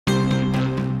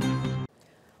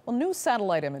Well, new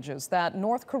satellite images that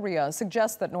North Korea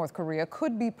suggest that North Korea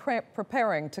could be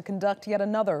preparing to conduct yet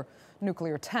another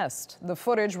nuclear test. The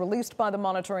footage released by the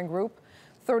monitoring group,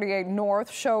 38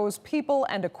 North, shows people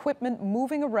and equipment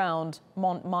moving around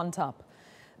Montap.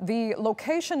 The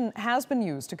location has been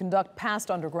used to conduct past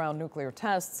underground nuclear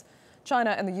tests.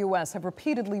 China and the U.S. have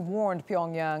repeatedly warned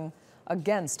Pyongyang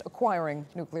against acquiring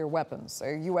nuclear weapons.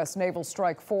 A U.S. naval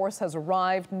strike force has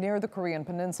arrived near the Korean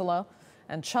peninsula,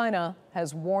 and China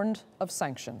has warned of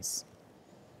sanctions.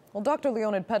 Well, Dr.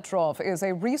 Leonid Petrov is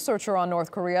a researcher on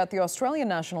North Korea at the Australian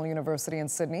National University in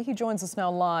Sydney. He joins us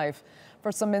now live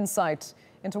for some insight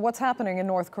into what's happening in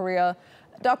North Korea.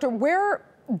 Doctor, where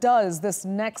does this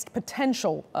next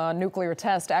potential nuclear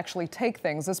test actually take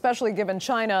things, especially given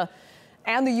China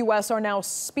and the U.S. are now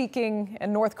speaking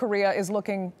and North Korea is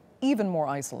looking even more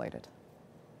isolated?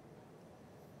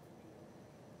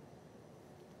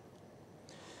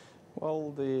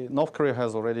 Well, North Korea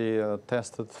has already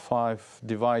tested 5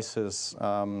 devices.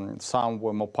 Some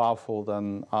were more powerful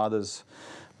than others.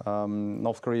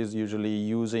 North Korea is usually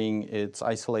using its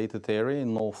isolated area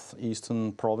in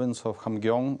northeastern province of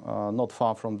Hamgyong, not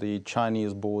far from the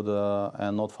Chinese border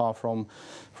and not far from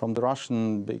the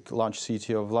Russian large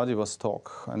city of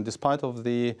Vladivostok. And despite of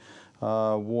the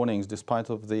warnings, despite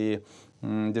of the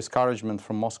discouragement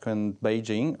from Moscow and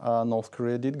Beijing, North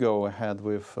Korea did go ahead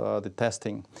with the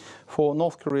testing. For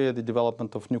North Korea, the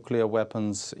development of nuclear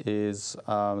weapons is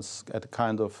a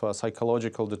kind of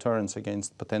psychological deterrence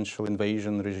against potential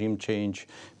invasion, regime change,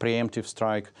 preemptive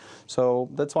strike. So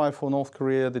that's why for North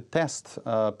Korea, the test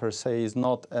per se is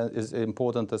not as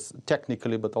important as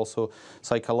technically, but also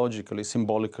psychologically,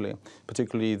 symbolically,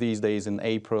 particularly these days in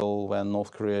April when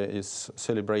North Korea is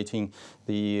celebrating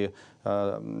the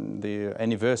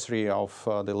anniversary of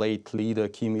the late leader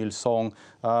Kim Il-sung.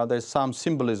 There's some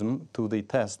symbolism to the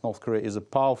test. North Korea is a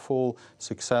powerful,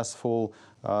 successful,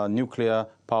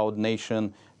 nuclear-powered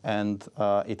nation, and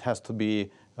it has to be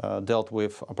dealt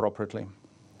with appropriately.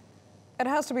 It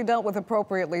has to be dealt with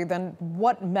appropriately. Then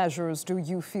what measures do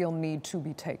you feel need to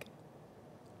be taken?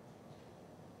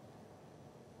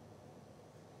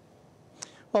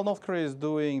 Well, North Korea is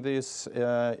doing this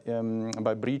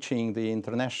by breaching the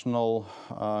international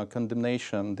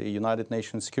condemnation. The United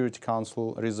Nations Security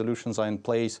Council resolutions are in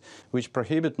place which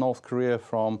prohibit North Korea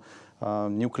from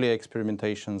nuclear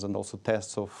experimentations and also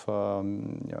tests of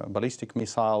ballistic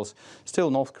missiles.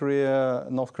 Still, North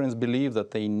Koreans believe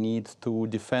that they need to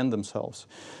defend themselves.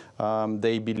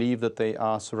 They believe that they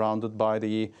are surrounded by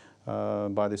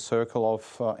the circle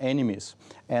of enemies.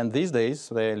 And these days,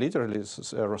 they're literally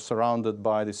surrounded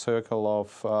by the circle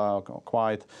of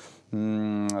quite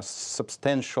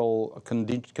substantial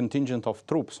contingent of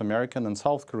troops, American and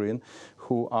South Korean,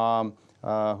 who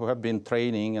have been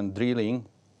training and drilling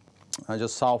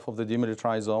just south of the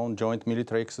demilitarized zone. Joint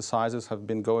military exercises have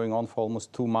been going on for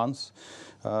almost 2 months.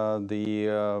 The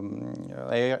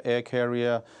air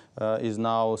carrier is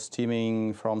now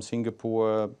steaming from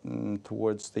Singapore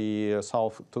towards the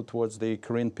south, towards the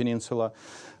Korean peninsula.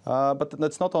 But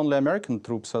that's not only American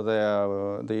troops are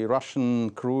there. The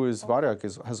Russian cruise Varyak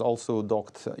has also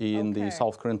docked in the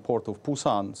South Korean port of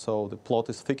Busan. So the plot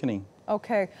is thickening.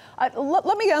 Okay.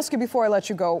 Let me ask you before I let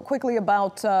you go quickly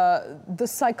about the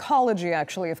psychology,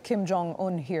 actually, of Kim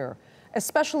Jong-un here,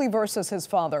 especially versus his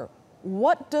father.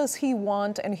 What does he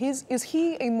want, and is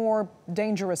he a more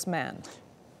dangerous man?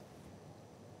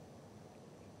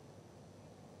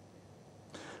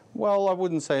 Well, I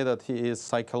wouldn't say that he is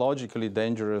psychologically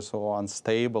dangerous or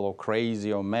unstable or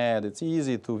crazy or mad. It's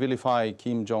easy to vilify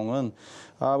Kim Jong-un.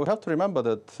 We have to remember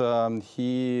that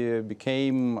he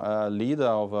became a leader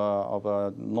of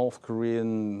a North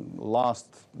Korean last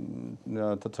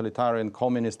totalitarian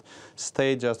communist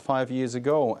state just 5 years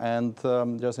ago. And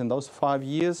just in those 5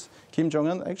 years, Kim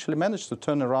Jong-un actually managed to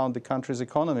turn around the country's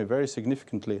economy very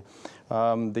significantly.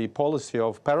 The policy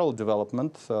of parallel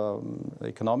development,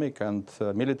 economic and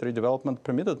military development,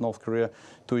 permitted North Korea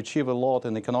to achieve a lot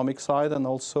in the economic side, and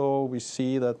also we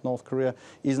see that North Korea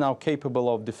is now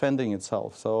capable of defending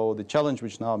itself. So the challenge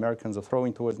which now Americans are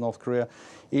throwing towards North Korea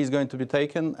is going to be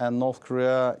taken, and North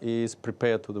Korea is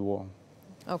prepared to the war.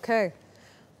 Okay.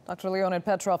 Dr. Leonid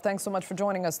Petrov, thanks so much for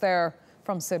joining us there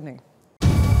from Sydney.